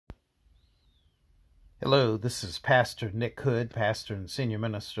Hello, this is Pastor Nick Hood, pastor and senior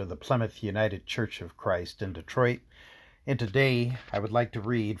minister of the Plymouth United Church of Christ in Detroit. And today I would like to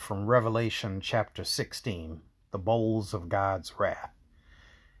read from Revelation chapter 16, the bowls of God's wrath.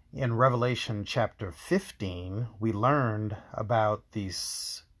 In Revelation chapter 15, we learned about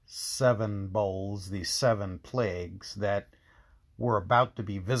these 7 bowls, these 7 plagues that were about to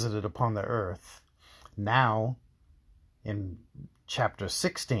be visited upon the earth. Now, in chapter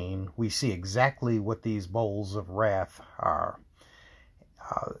 16, we see exactly what these bowls of wrath are.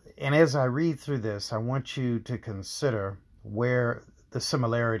 And as I read through this, I want you to consider where the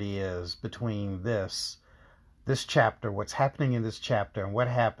similarity is between this chapter, what's happening in this chapter, and what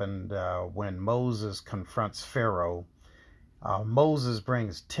happened when Moses confronts Pharaoh. Moses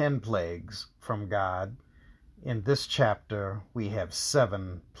brings 10 plagues from God. In this chapter, we have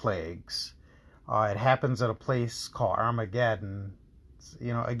 7 plagues. It happens at a place called Armageddon.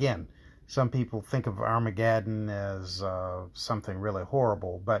 Again, some people think of Armageddon as something really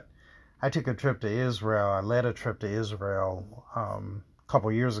horrible, but I took a trip to Israel. I led a trip to Israel a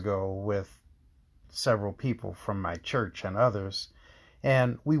couple years ago with several people from my church and others,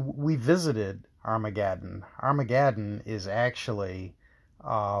 and we visited Armageddon. Armageddon is actually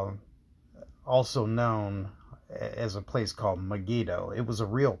also known as a place called Megiddo. It was a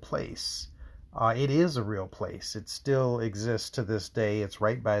real place. It is a real place. It still exists to this day. It's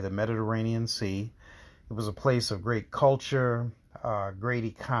right by the Mediterranean Sea. It was a place of great culture, great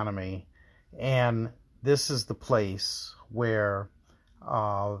economy, and this is the place where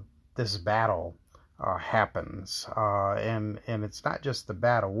this battle happens. And it's not just the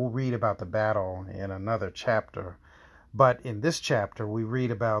battle. We'll read about the battle in another chapter, but in this chapter we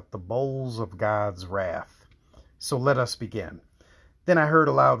read about the bowls of God's wrath. So let us begin. Then I heard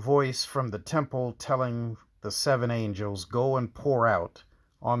a loud voice from the temple telling the 7 angels, "Go and pour out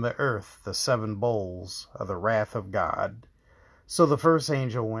on the earth the 7 bowls of the wrath of God." So the first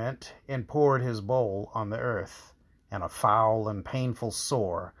angel went and poured his bowl on the earth, and a foul and painful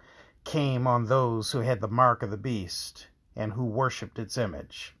sore came on those who had the mark of the beast and who worshipped its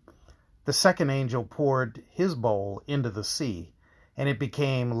image. The second angel poured his bowl into the sea, and it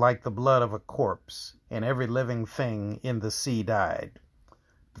became like the blood of a corpse, and every living thing in the sea died.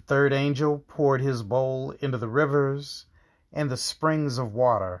 The third angel poured his bowl into the rivers and the springs of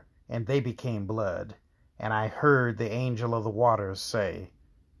water, and they became blood. And I heard the angel of the waters say,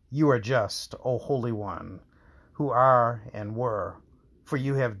 "You are just, O Holy One, who are and were, for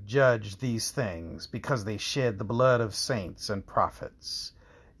you have judged these things, because they shed the blood of saints and prophets.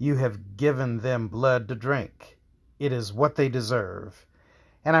 You have given them blood to drink. It is what they deserve."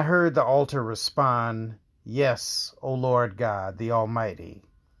 And I heard the altar respond, "Yes, O Lord God, the Almighty.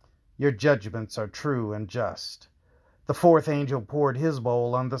 Your judgments are true and just." The fourth angel poured his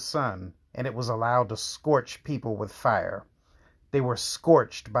bowl on the sun, and it was allowed to scorch people with fire. They were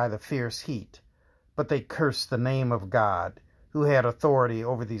scorched by the fierce heat, but they cursed the name of God, who had authority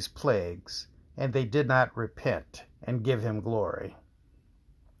over these plagues, and they did not repent and give him glory.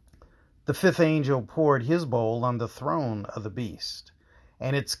 The fifth angel poured his bowl on the throne of the beast,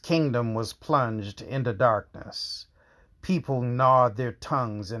 and its kingdom was plunged into darkness. People gnawed their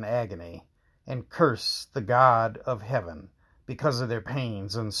tongues in agony and cursed the God of heaven because of their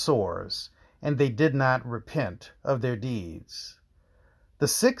pains and sores, and they did not repent of their deeds. The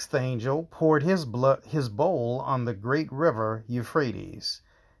sixth angel poured his bowl on the great river Euphrates,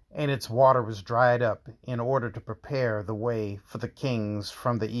 and its water was dried up in order to prepare the way for the kings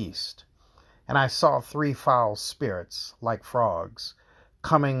from the east. And I saw 3 foul spirits, like frogs,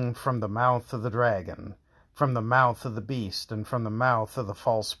 coming from the mouth of the dragon, from the mouth of the beast, and from the mouth of the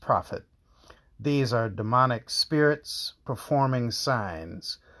false prophet. These are demonic spirits performing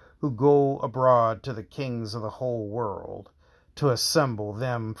signs, who go abroad to the kings of the whole world, to assemble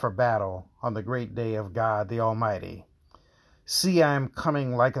them for battle on the great day of God the Almighty. See, I am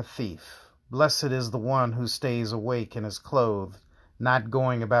coming like a thief. Blessed is the one who stays awake and is clothed, not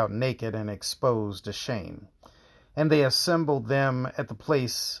going about naked and exposed to shame. And they assembled them at the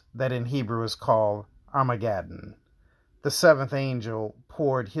place that in Hebrew is called Armageddon. The 7th angel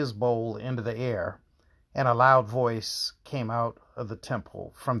poured his bowl into the air, and a loud voice came out of the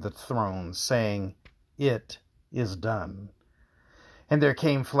temple from the throne, saying, "It is done." And there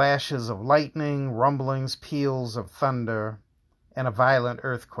came flashes of lightning, rumblings, peals of thunder, and a violent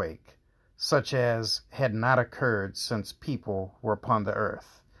earthquake, such as had not occurred since people were upon the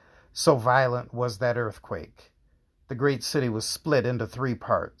earth. So violent was that earthquake. The great city was split into 3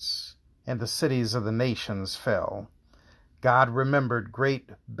 parts, and the cities of the nations fell. God remembered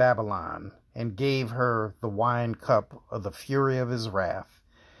great Babylon, and gave her the wine cup of the fury of his wrath,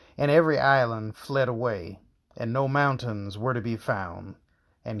 And every island fled away, and no mountains were to be found,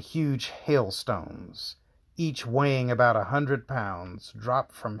 and huge hailstones, each weighing about 100 pounds,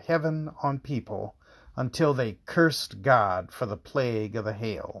 dropped from heaven on people, until they cursed God for the plague of the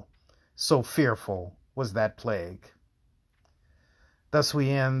hail. So fearful was that plague. Thus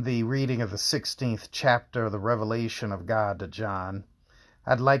we end the reading of the 16th chapter of the Revelation of God to John.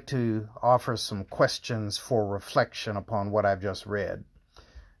 I'd like to offer some questions for reflection upon what I've just read.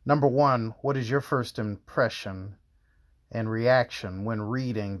 Number one, what is your first impression and reaction when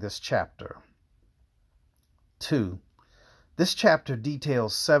reading this chapter? 2, this chapter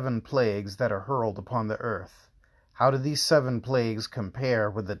details 7 plagues that are hurled upon the earth. How do these 7 plagues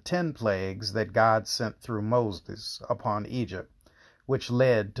compare with the 10 plagues that God sent through Moses upon Egypt, which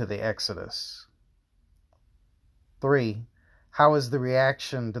led to the Exodus? 3, how is the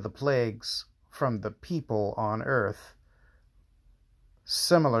reaction to the plagues from the people on earth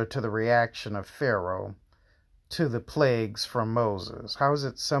similar to the reaction of Pharaoh to the plagues from Moses? How is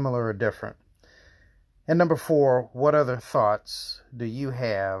it similar or different? And number 4, what other thoughts do you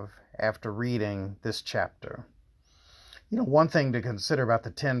have after reading this chapter? You know, one thing to consider about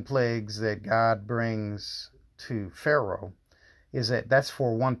the 10 plagues that God brings to Pharaoh is that that's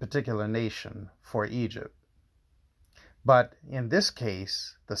for one particular nation, for Egypt. But in this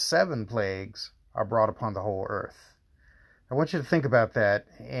case, the 7 plagues are brought upon the whole earth. I want you to think about that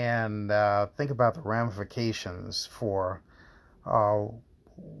and think about the ramifications for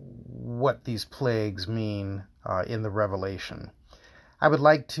what these plagues mean in the Revelation. I would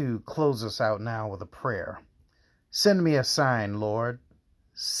like to close us out now with a prayer. Send me a sign, Lord.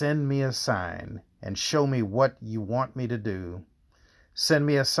 Send me a sign and show me what you want me to do. Send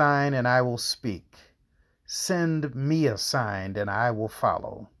me a sign and I will speak. Send me a sign and I will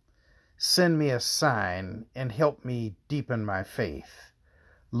follow. Send me a sign and help me deepen my faith.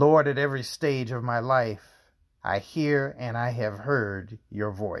 Lord, at every stage of my life, I hear and I have heard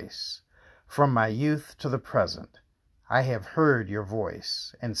your voice. From my youth to the present, I have heard your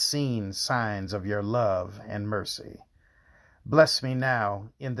voice and seen signs of your love and mercy. Bless me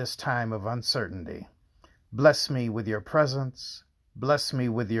now in this time of uncertainty. Bless me with your presence. Bless me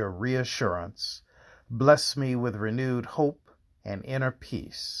with your reassurance. Bless me with renewed hope and inner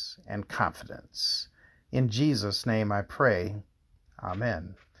peace and confidence. In Jesus' name I pray.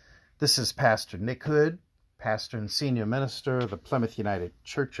 Amen. This is Pastor Nick Hood, pastor and senior minister of the Plymouth United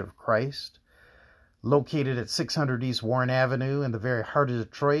Church of Christ, located at 600 East Warren Avenue in the very heart of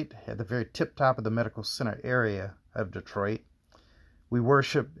Detroit, at the very tip-top of the medical center area of Detroit. We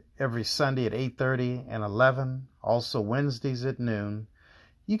worship every Sunday at 8:30 and 11, also Wednesdays at noon.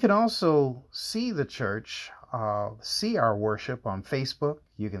 You can also see the church, see our worship on Facebook.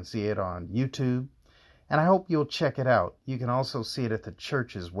 You can see it on YouTube, and I hope you'll check it out. You can also see it at the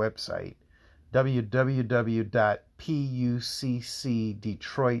church's website,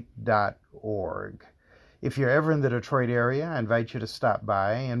 www.puccdetroit.org. If you're ever in the Detroit area, I invite you to stop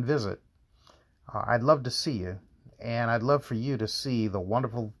by and visit. I'd love to see you, and I'd love for you to see the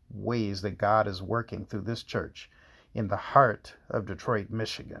wonderful ways that God is working through this church in the heart of Detroit,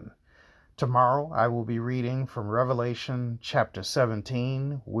 Michigan. Tomorrow, I will be reading from Revelation chapter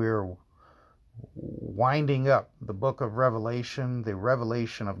 17. We're winding up the book of Revelation, the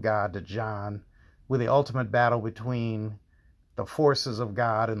revelation of God to John, with the ultimate battle between the forces of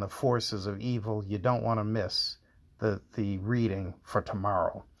God and the forces of evil. You don't want to miss the reading for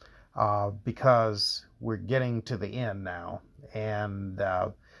tomorrow because we're getting to the end now. And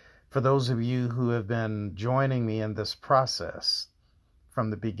for those of you who have been joining me in this process, from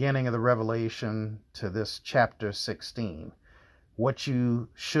the beginning of the Revelation to this chapter 16, what you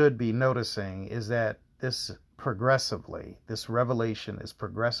should be noticing is that this revelation is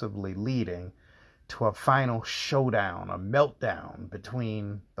progressively leading to a final showdown, a meltdown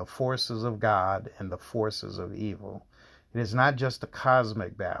between the forces of God and the forces of evil. It is not just a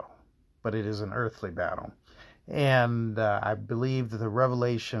cosmic battle, but it is an earthly battle. And I believe that the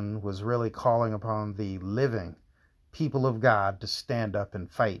revelation was really calling upon the living people of God to stand up and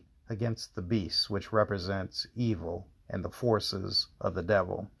fight against the beast, which represents evil and the forces of the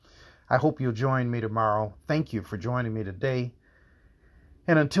devil. I hope you'll join me tomorrow. Thank you for joining me today.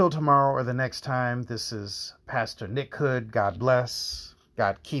 And until tomorrow or the next time, this is Pastor Nick Hood. God bless,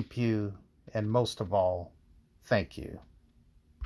 God keep you, and most of all, thank you.